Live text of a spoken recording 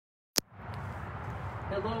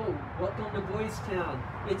Hello, welcome to Boys Town.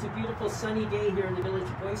 It's a beautiful sunny day here in the village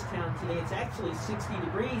of Boys Town today. It's actually 60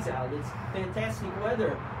 degrees out. It's fantastic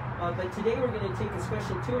weather. But today we're going to take a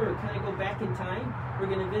special tour, kind of go back in time. We're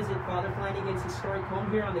going to visit Father Flanagan's historic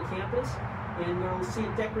home here on the campus, and we'll see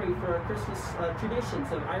it decorate for our Christmas traditions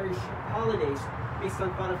of Irish holidays based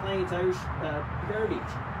on Father Flanagan's Irish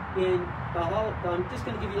heritage. In the hall, I'm just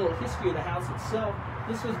going to give you a little history of the house itself.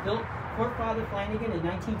 This was built for Father Flanagan in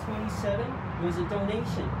 1927. It was a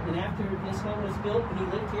donation, and after this home was built, he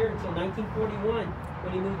lived here until 1941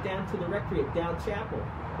 when he moved down to the rectory at Dow Chapel.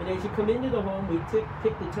 And as you come into the home, we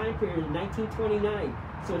pick the time period in 1929.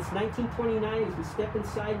 So it's 1929 as we step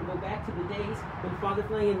inside and go back to the days when Father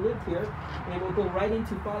Flanagan lived here, and we'll go right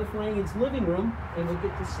into Father Flanagan's living room, and we'll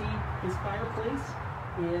get to see his fireplace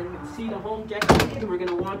and see the home decorated. We're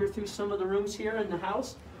going to wander through some of the rooms here in the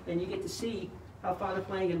house, and you get to see how Father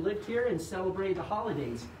Flanagan lived here and celebrated the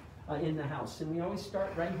holidays in the house. And we always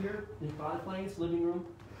start right here in Father Flanagan's living room.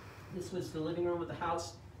 This was the living room of the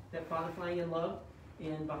house that Father Flanagan loved.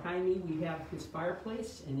 And behind me we have his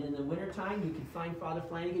fireplace. And in the wintertime you can find Father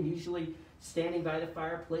Flanagan usually standing by the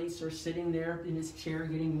fireplace or sitting there in his chair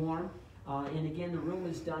getting warm. And again, the room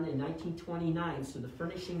was done in 1929. So the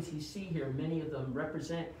furnishings you see here, many of them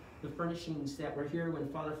represent the furnishings that were here when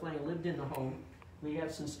Father Flanagan lived in the home. We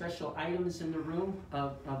have some special items in the room.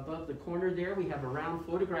 Above the corner there, we have a round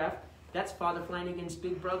photograph. That's Father Flanagan's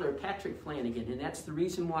big brother, Patrick Flanagan, and that's the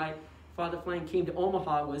reason why Father Flanagan came to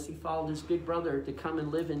Omaha, was he followed his big brother to come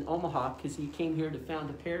and live in Omaha because he came here to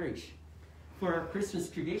found a parish. For our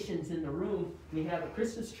Christmas traditions in the room, we have a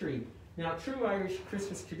Christmas tree. Now, true Irish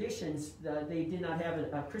Christmas traditions, they did not have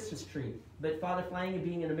a Christmas tree, but Father Flanagan,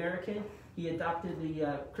 being an American, he adopted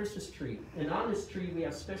the Christmas tree. And on this tree, we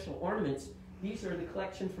have special ornaments. These are the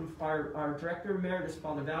collection from our Director Emeritus,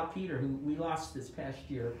 Father Val Peter, who we lost this past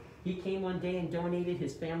year. He came one day and donated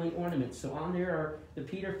his family ornaments. So on there are the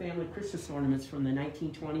Peter family Christmas ornaments from the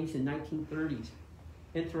 1920s and 1930s.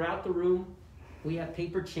 And throughout the room, we have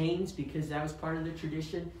paper chains because that was part of the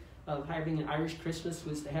tradition of having an Irish Christmas,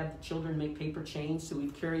 was to have the children make paper chains. So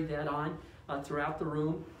we've carried that on throughout the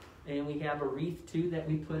room. And we have a wreath too that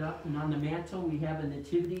we put up. And on the mantle, we have a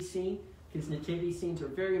nativity scene, because nativity scenes are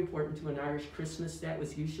very important to an Irish Christmas. That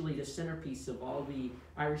was usually the centerpiece of all the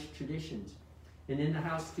Irish traditions. And in the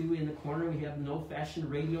house too, in the corner, we have an old-fashioned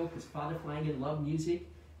radio because Father Flanagan loved music.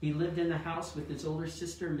 He lived in the house with his older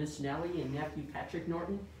sister, Miss Nellie, and nephew, Patrick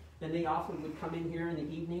Norton. And they often would come in here in the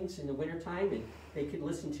evenings in the wintertime, and they could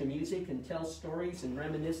listen to music and tell stories and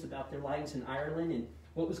reminisce about their lives in Ireland and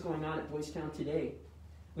what was going on at Boys Town today.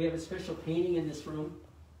 We have a special painting in this room.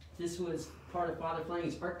 This was part of Father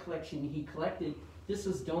Flanagan's art collection he collected. This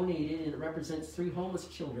was donated, and it represents 3 homeless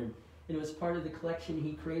children. And it was part of the collection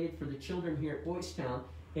he created for the children here at Boys Town.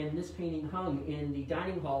 And this painting hung in the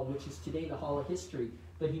dining hall, which is today the Hall of History.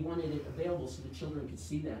 But he wanted it available so the children could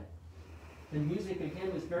see that. And music,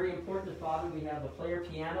 again, was very important to Father. We have a player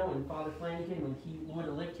piano, and Father Flanagan, when he would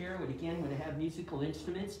have lived here, would have musical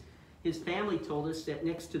instruments. His family told us that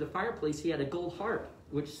next to the fireplace he had a gold harp,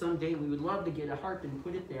 which someday we would love to get a harp and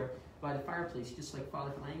put it there by the fireplace, just like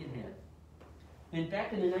Father Flanagan had. And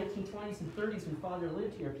back in the 1920s and 30s when Father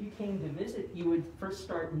lived here, if you came to visit, you would first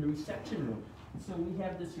start in the reception room. So we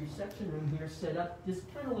have this reception room here set up,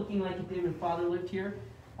 just kind of looking like it did when Father lived here.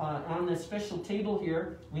 On this special table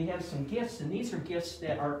here, we have some gifts, and these are gifts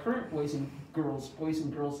that our current boys and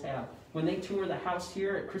girls have. When they tour the house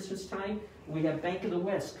here at Christmas time, we have Bank of the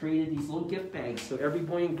West created these little gift bags. So every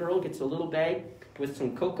boy and girl gets a little bag with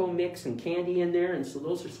some cocoa mix and candy in there, and so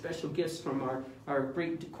those are special gifts from our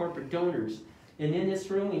great corporate donors. And in this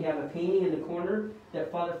room, we have a painting in the corner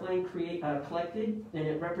that Father Flanagan collected, and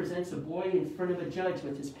it represents a boy in front of a judge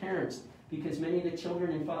with his parents, because many of the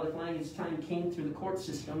children in Father Flanagan's time came through the court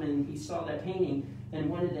system, and he saw that painting and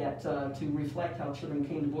wanted that to reflect how children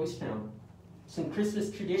came to Boys Town. Some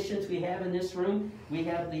Christmas traditions we have in this room. We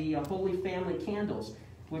have the Holy Family candles,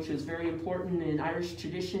 which was very important in Irish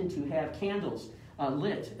tradition to have candles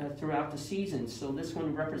lit throughout the season. So this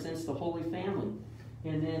one represents the Holy Family.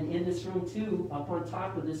 And then in this room too, up on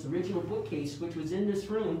top of this original bookcase, which was in this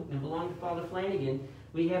room and belonged to Father Flanagan,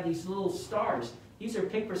 we have these little stars. These are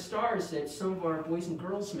paper stars that some of our boys and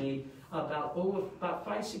girls made about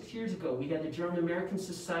 5-6 years ago. We had the German American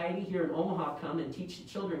Society here in Omaha come and teach the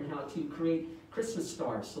children how to create Christmas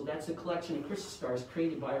stars. So that's a collection of Christmas stars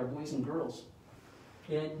created by our boys and girls.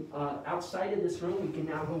 And outside of this room, we can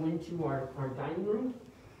now go into our dining room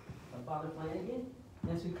of Father Flanagan.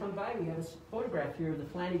 As we come by, we have a photograph here of the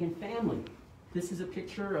Flanagan family. This is a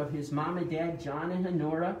picture of his mom and dad, John and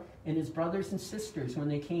Honora, and his brothers and sisters when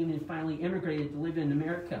they came and finally immigrated to live in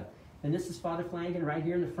America. And this is Father Flanagan right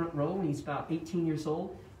here in the front row when he's about 18 years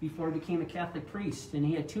old before he became a Catholic priest. And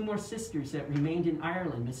he had two more sisters that remained in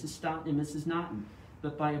Ireland, Mrs. Staunton and Mrs. Naughton.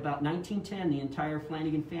 But by about 1910, the entire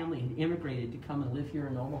Flanagan family had immigrated to come and live here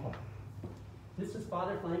in Omaha. This is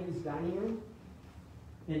Father Flanagan's dining room.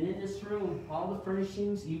 And in this room, all the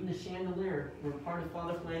furnishings, even the chandelier, were part of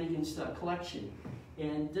Father Flanagan's collection.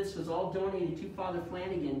 And this was all donated to Father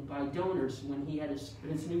Flanagan by donors when he had his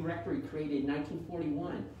new rectory created in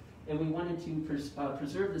 1941. And we wanted to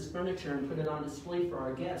preserve this furniture and put it on display for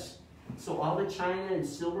our guests. So all the china and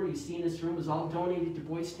silver you see in this room is all donated to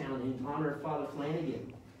Boys Town in honor of Father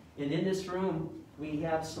Flanagan. And in this room, we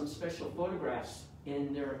have some special photographs,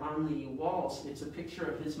 and they're on the walls. It's a picture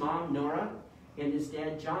of his mom, Nora, and his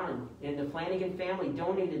dad, John. And the Flanagan family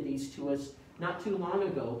donated these to us not too long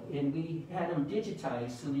ago, and we had them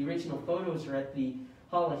digitized, so the original photos are at the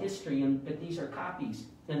Hall of History, but these are copies.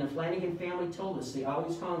 And the Flanagan family told us they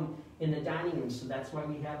always hung in the dining room, so that's why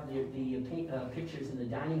we have the pictures in the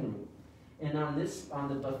dining room. And on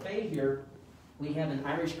the buffet here, we have an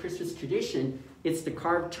Irish Christmas tradition. It's the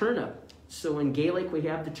carved turnip. So in Gaelic, we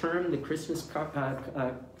have the term, the Christmas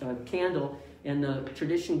candle, and the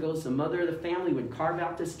tradition goes, the mother of the family would carve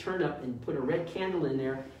out this turnip and put a red candle in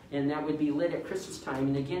there, and that would be lit at Christmas time.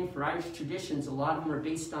 And again, for Irish traditions, a lot of them are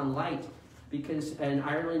based on light, because in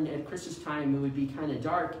Ireland at Christmas time, it would be kind of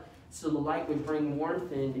dark, so the light would bring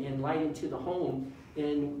warmth and light into the home.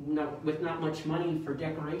 And with not much money for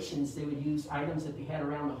decorations, they would use items that they had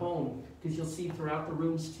around the home. Because you'll see throughout the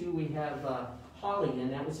rooms too, we have holly,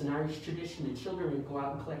 and that was an Irish tradition. The children would go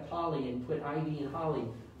out and collect holly and put ivy and holly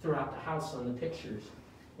throughout the house on the pictures.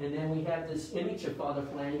 And then we have this image of Father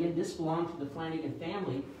Flanagan. This belonged to the Flanagan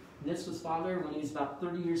family. This was Father when he was about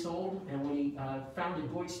 30 years old, and when he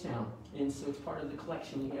founded Boys Town. And so it's part of the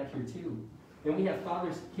collection we have here too. And we have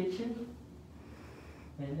Father's kitchen.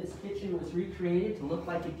 And this kitchen was recreated to look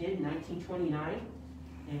like it did in 1929.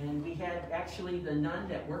 And we had actually the nun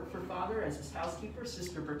that worked for Father as his housekeeper,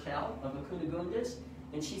 Sister Bertel of Acunagundas.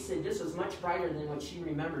 And she said this was much brighter than what she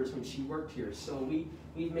remembers when she worked here. So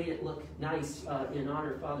we've made it look nice in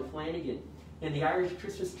honor of Father Flanagan. And the Irish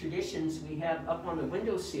Christmas traditions we have up on the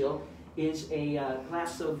windowsill is a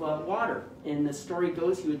glass of water. And the story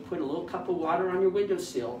goes, you would put a little cup of water on your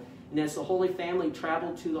windowsill, and as the Holy Family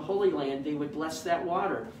traveled to the Holy Land, they would bless that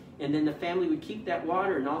water. And then the family would keep that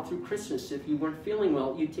water, and all through Christmas, if you weren't feeling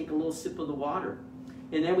well, you'd take a little sip of the water.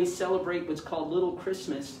 And then we celebrate what's called Little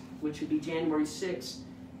Christmas, which would be January 6th.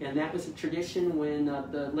 And that was a tradition when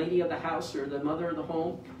the lady of the house, or the mother of the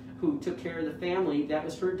home, who took care of the family, that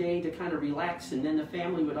was her day to kind of relax, and then the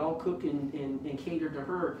family would all cook and cater to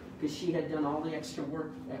her, because she had done all the extra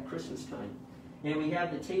work at Christmas time. And we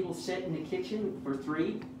have the table set in the kitchen for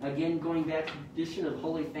three. Again, going back to the tradition of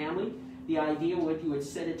Holy Family. The idea would you would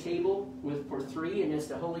set a table for three, and as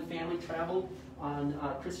the Holy Family traveled on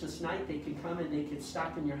Christmas night, they could come and they could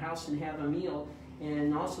stop in your house and have a meal.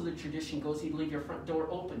 And also the tradition goes you'd leave your front door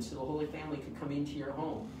open so the Holy Family could come into your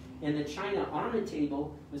home. And the china on the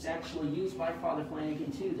table was actually used by Father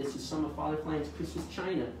Flanagan too. This is some of Father Flanagan's Christmas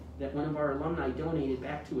china that one of our alumni donated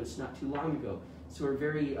back to us not too long ago. So we're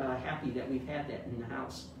very happy that we've had that in the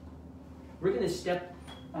house. We're going to step,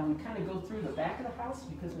 kind of go through the back of the house,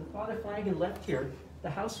 because when Father Flanagan left here, the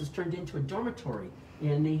house was turned into a dormitory,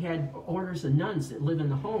 and they had orders of nuns that live in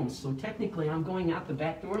the homes. So technically I'm going out the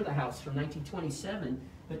back door of the house from 1927,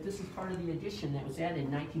 but this is part of the addition that was added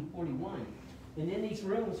in 1941. And in these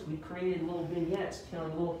rooms we created little vignettes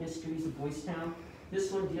telling little histories of Boys Town. This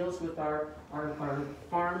one deals with our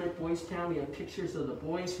farm at Boys Town. We have pictures of the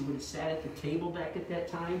boys who would have sat at the table back at that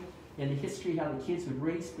time, and the history how the kids would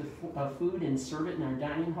raise the food and serve it in our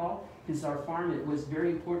dining hall, because our farm, it was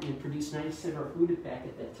very important to produce 90% of our food back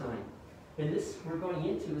at that time. And this we're going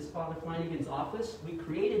into is Father Flanagan's office. We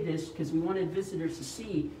created this because we wanted visitors to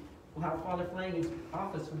see how Father Flanagan's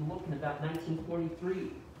office would look in about 1943.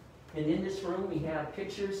 And in this room we have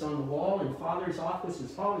pictures on the wall, and Father's office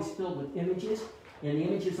is always filled with images. And the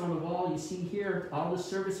images on the wall you see here, all the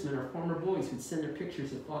servicemen or former boys would send their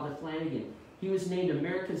pictures of Father Flanagan. He was named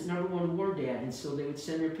America's #1 war dad, and so they would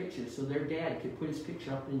send their pictures so their dad could put his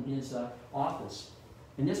picture up in his office.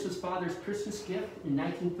 And this was Father's Christmas gift in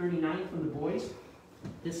 1939 from the boys.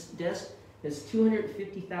 This desk has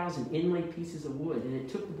 250,000 inlaid pieces of wood, and it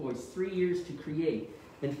took the boys 3 years to create.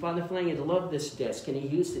 And Father Flanagan loved this desk, and he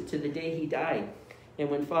used it to the day he died.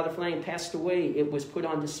 And when Father Flanagan passed away, it was put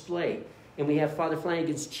on display. And we have Father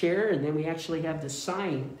Flanagan's chair, and then we actually have the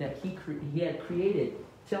sign that he had created,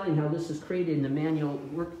 telling how this was created in the manual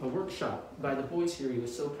workshop by the boys here. He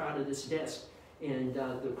was so proud of this desk and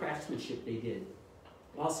the craftsmanship they did.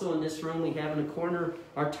 Also in this room we have in the corner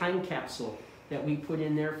our time capsule that we put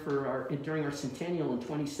in there for during our centennial in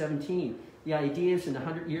 2017. The idea is in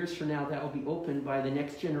 100 years from now that will be opened by the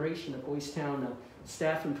next generation of Boys Town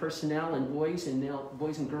staff and personnel and boys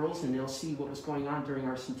and girls, and they'll see what was going on during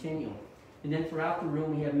our centennial. And then throughout the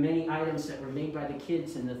room we have many items that were made by the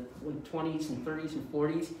kids in the 20s and 30s and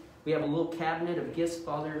 40s. We have a little cabinet of gifts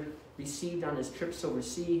Father received on his trips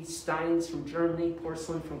overseas, steins from Germany,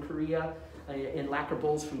 porcelain from Korea, and lacquer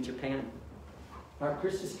bowls from Japan. Our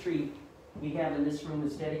Christmas tree we have in this room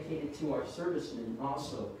is dedicated to our servicemen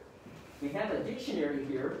also. We have a dictionary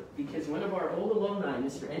here because one of our old alumni,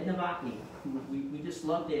 Mr. Ed Novotny, who we just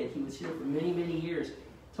loved Ed, he was here for many, many years,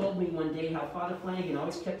 told me one day how Father Flanagan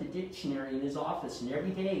always kept a dictionary in his office, and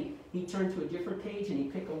every day he turned to a different page and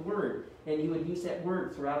he'd pick a word, and he would use that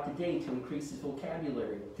word throughout the day to increase his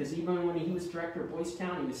vocabulary. Because even when he was director of Boys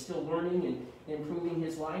Town, he was still learning and improving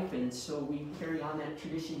his life, and so we carry on that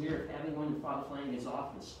tradition here of having one in Father Flanagan's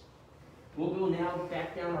office. We'll go now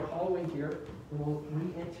back down our hallway here, and we'll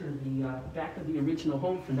re-enter the back of the original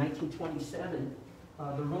home from 1927.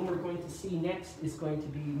 The room we're going to see next is going to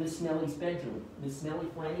be Miss Nellie's bedroom. Miss Nellie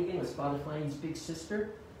Flanagan was Father Flanagan's big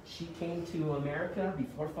sister. She came to America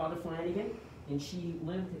before Father Flanagan, and she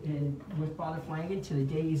lived with Father Flanagan to the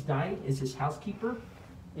day he died as his housekeeper.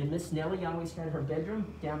 And Miss Nellie always had her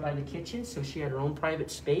bedroom down by the kitchen, so she had her own private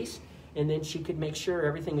space, and then she could make sure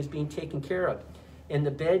everything was being taken care of. And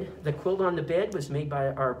the bed, the quilt on the bed was made by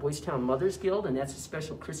our Boys Town Mothers Guild, and that's a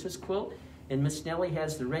special Christmas quilt. And Miss Nellie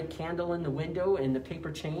has the red candle in the window and the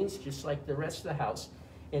paper chains, just like the rest of the house.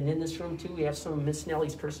 And in this room, too, we have some of Miss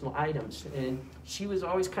Nellie's personal items. And she was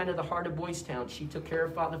always kind of the heart of Boys Town. She took care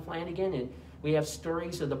of Father Flanagan, and we have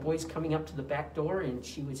stories of the boys coming up to the back door, and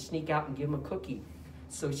she would sneak out and give them a cookie.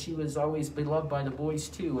 So she was always beloved by the boys,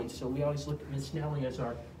 too. And so we always look at Miss Nellie as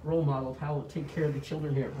our role model of how to take care of the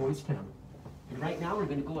children here at Boys Town. And right now we're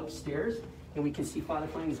going to go upstairs, and we can see Father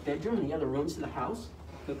Flanagan's bedroom and the other rooms of the house.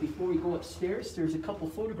 But before we go upstairs, there's a couple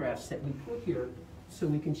photographs that we put here so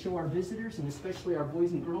we can show our visitors, and especially our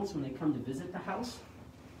boys and girls when they come to visit the house.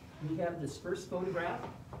 We have this first photograph.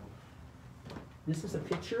 This is a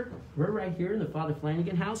picture. We're right here in the Father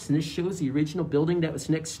Flanagan house, and this shows the original building that was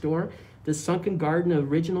next door. The sunken garden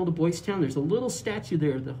original to Boys Town. There's a little statue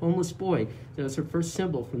there of the homeless boy. That was her first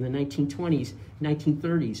symbol from the 1920s,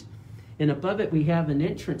 1930s. And above it, we have an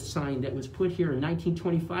entrance sign that was put here in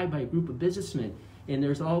 1925 by a group of businessmen. And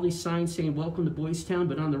there's all these signs saying, "Welcome to Boys Town,"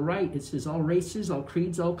 but on the right, it says all races, all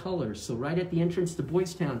creeds, all colors. So right at the entrance to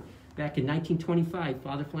Boys Town, back in 1925,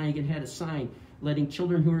 Father Flanagan had a sign letting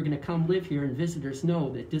children who are going to come live here and visitors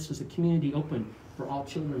know that this was a community open for all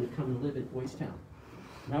children to come and live at Boys Town.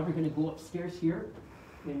 Now we're going to go upstairs here,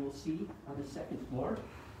 and we'll see on the second floor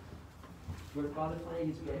where Father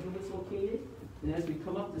Flanagan's bedroom is located. And as we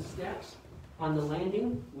come up the steps, on the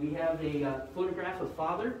landing, we have a photograph of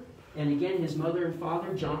Father, and again, his mother and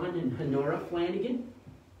father, John and Honora Flanagan.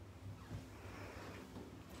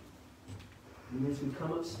 And as we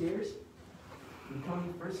come upstairs, we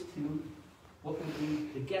come first to what would be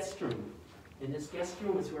the guest room. And this guest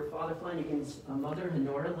room is where Father Flanagan's mother,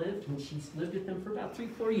 Honora, lived, and she's lived with them for about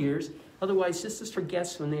 3-4 years. Otherwise, this is for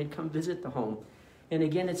guests when they had come visit the home. And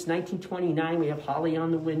again, it's 1929. We have holly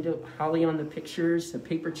on the window, holly on the pictures, a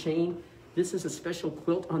paper chain. This is a special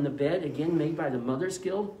quilt on the bed, again, made by the Mothers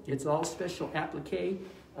Guild. It's all special applique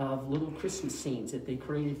of little Christmas scenes that they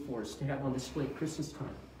created for us to have on display at Christmas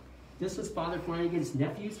time. This is Father Flanagan's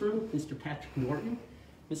nephew's room, Mr. Patrick Norton.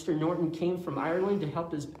 Mr. Norton came from Ireland to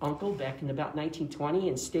help his uncle back in about 1920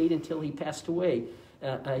 and stayed until he passed away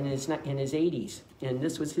in his 80s. And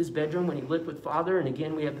this was his bedroom when he lived with Father. And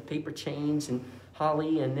again, we have the paper chains and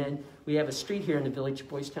holly, and then we have a street here in the village of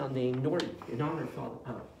Boys Town named Norton in honor of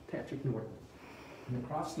Father Patrick Norton. And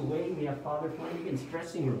across the way, we have Father Flanagan's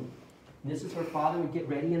dressing room. And this is where Father would get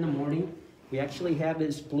ready in the morning. We actually have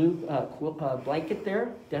his blue blanket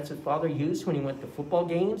there. That's what Father used when he went to football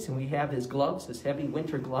games. And we have his gloves, his heavy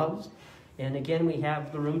winter gloves. And again, we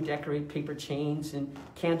have the room decorated, paper chains and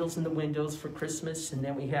candles in the windows for Christmas. And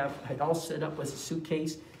then we have it all set up as a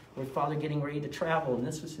suitcase with Father getting ready to travel. And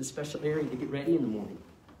this was his special area to get ready in the morning.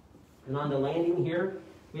 And on the landing here,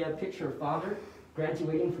 we have a picture of Father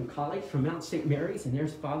graduating from college from Mount St. Mary's. And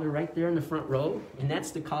there's Father right there in the front row. And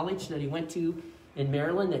that's the college that he went to in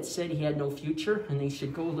Maryland that said he had no future and he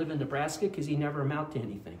should go live in Nebraska because he never amounted to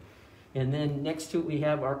anything. And then next to it, we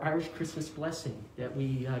have our Irish Christmas blessing that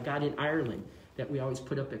we got in Ireland that we always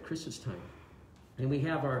put up at Christmas time. And we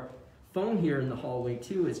have our phone here in the hallway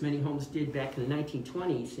too, as many homes did back in the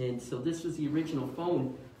 1920s. And so this was the original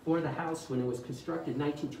phone for the house when it was constructed in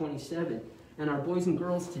 1927. And our boys and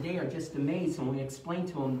girls today are just amazed when we explain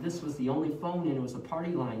to them this was the only phone and it was a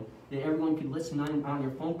party line that everyone could listen on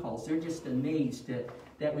your phone calls. They're just amazed that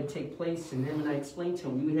that would take place. And then when I explain to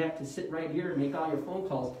them, you would have to sit right here and make all your phone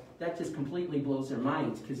calls, that just completely blows their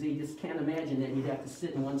minds because they just can't imagine that you'd have to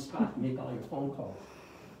sit in one spot and make all your phone calls.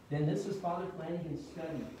 Then this was Father Flanagan's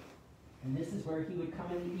study. And this is where he would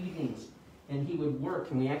come in the evenings and he would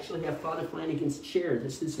work. And we actually have Father Flanagan's chair.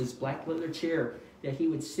 This is his black leather chair that he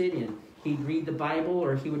would sit in. He'd read the Bible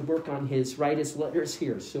or he would work on write his letters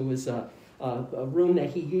here. So it was a room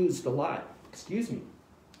that he used a lot. Excuse me.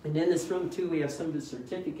 And in this room too, we have some of the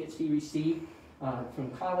certificates he received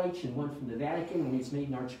from college and one from the Vatican when he was made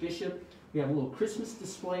an archbishop. We have a little Christmas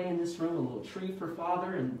display in this room, a little tree for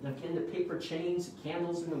Father, and again the paper chains,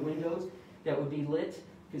 candles in the windows that would be lit,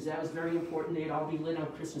 because that was very important. They'd all be lit on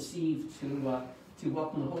Christmas Eve to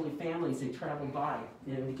welcome the Holy Family as they traveled by.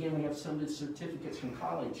 And again, we have some of the certificates from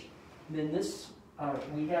college. And then this,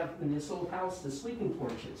 we have in this old house, the sleeping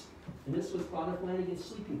porches. And this was Father Flanagan's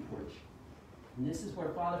sleeping porch. And this is where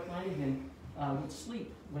Father Flanagan would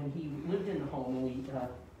sleep when he lived in the home. And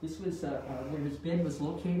this was where his bed was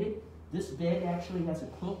located. This bed actually has a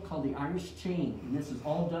quilt called the Irish Chain. And this is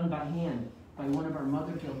all done by hand by one of our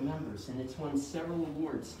Mother Guild members. And it's won several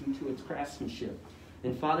awards due to its craftsmanship.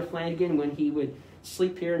 And Father Flanagan, when he would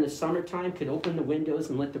sleep here in the summertime, could open the windows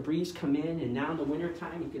and let the breeze come in. And now in the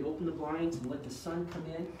wintertime, he could open the blinds and let the sun come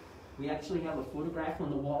in. We actually have a photograph on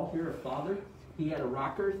the wall here of Father. He had a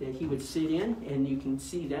rocker that he would sit in, and you can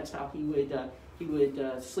see that's how he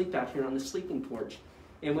would sleep out here on the sleeping porch.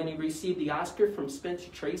 And when he received the Oscar from Spencer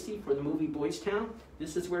Tracy for the movie Boys Town,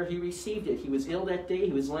 this is where he received it. He was ill that day.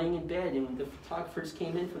 He was laying in bed, and when the photographers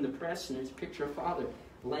came in from the press, and there's a picture of Father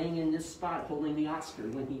laying in this spot holding the Oscar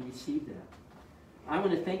when he received that. I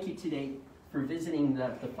want to thank you today for visiting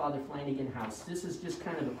the Father Flanagan house. This is just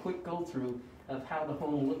kind of a quick go-through of how the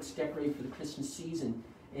home looks decorated for the Christmas season.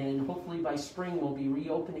 And hopefully by spring we'll be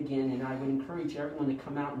reopened again, and I would encourage everyone to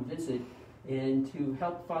come out and visit. And to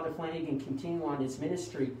help Father Flanagan continue on his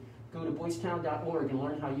ministry, go to boystown.org and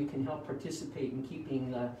learn how you can help participate in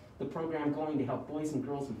keeping the program going to help boys and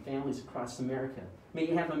girls and families across America. May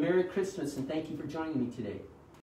you have a Merry Christmas, and thank you for joining me today.